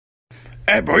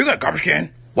Hey, bro, you got a garbage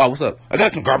can? Why, what's up? I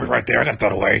got some garbage right there. I gotta throw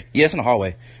it away. Yeah, it's in the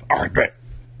hallway. All right, bet.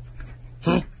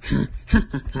 Ooh,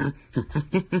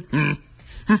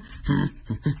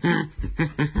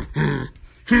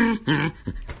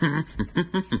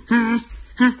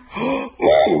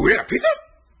 yeah, pizza?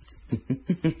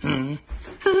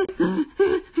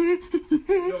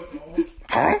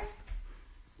 Huh?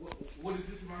 What is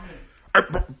this in my hand?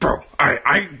 Bro,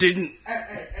 I didn't.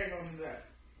 Hey, don't do that.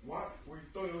 Why? Where you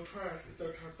throw your trash instead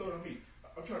of trying to throw it on me?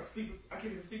 I'm trying to sleep. I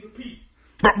can't even sleep in peace.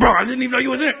 Bro, I didn't even know you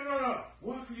was in it. No.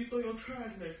 Why could you throw your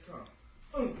trash next time?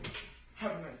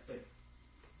 Have a nice day.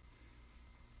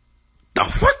 The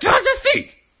fuck did I just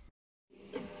see?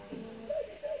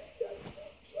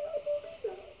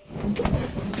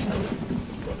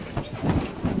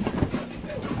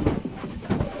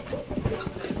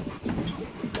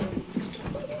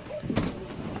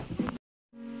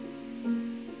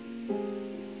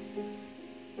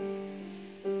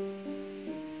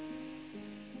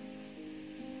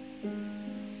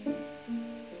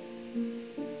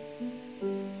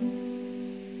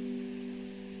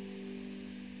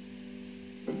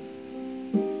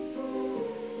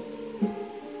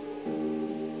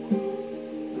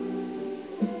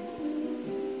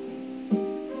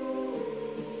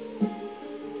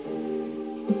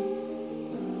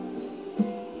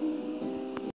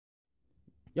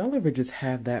 Y'all ever just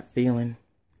have that feeling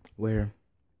where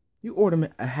you order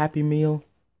a Happy Meal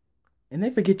and they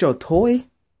forget your toy?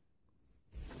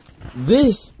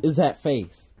 This is that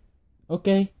face,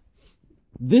 okay?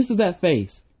 This is that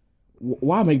face.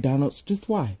 Why McDonald's? Just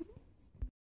why?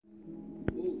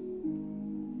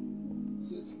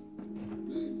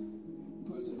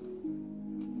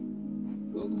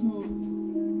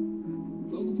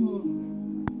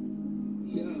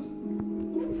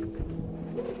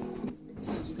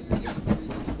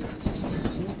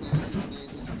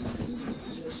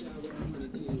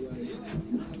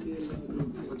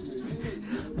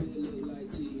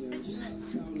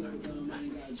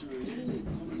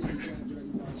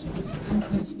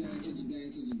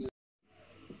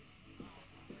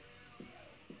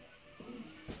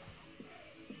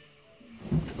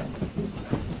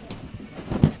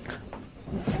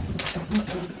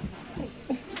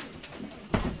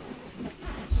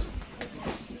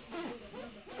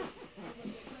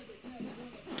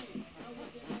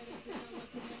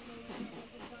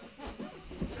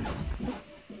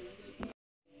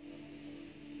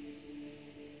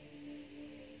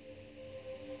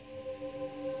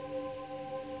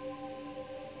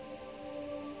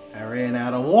 I ran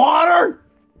out of water.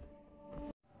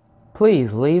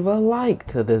 Please leave a like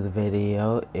to this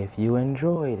video if you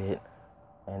enjoyed it,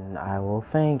 and I will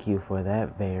thank you for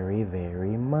that very,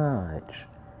 very much.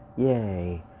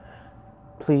 Yay.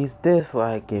 Please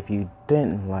dislike if you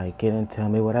didn't like it and tell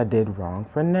me what I did wrong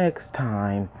for next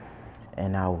time,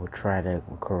 and I will try to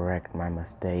correct my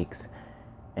mistakes.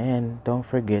 And don't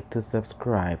forget to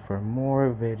subscribe for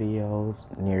more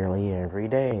videos nearly every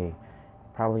day,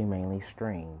 probably mainly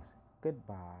streams.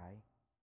 Goodbye.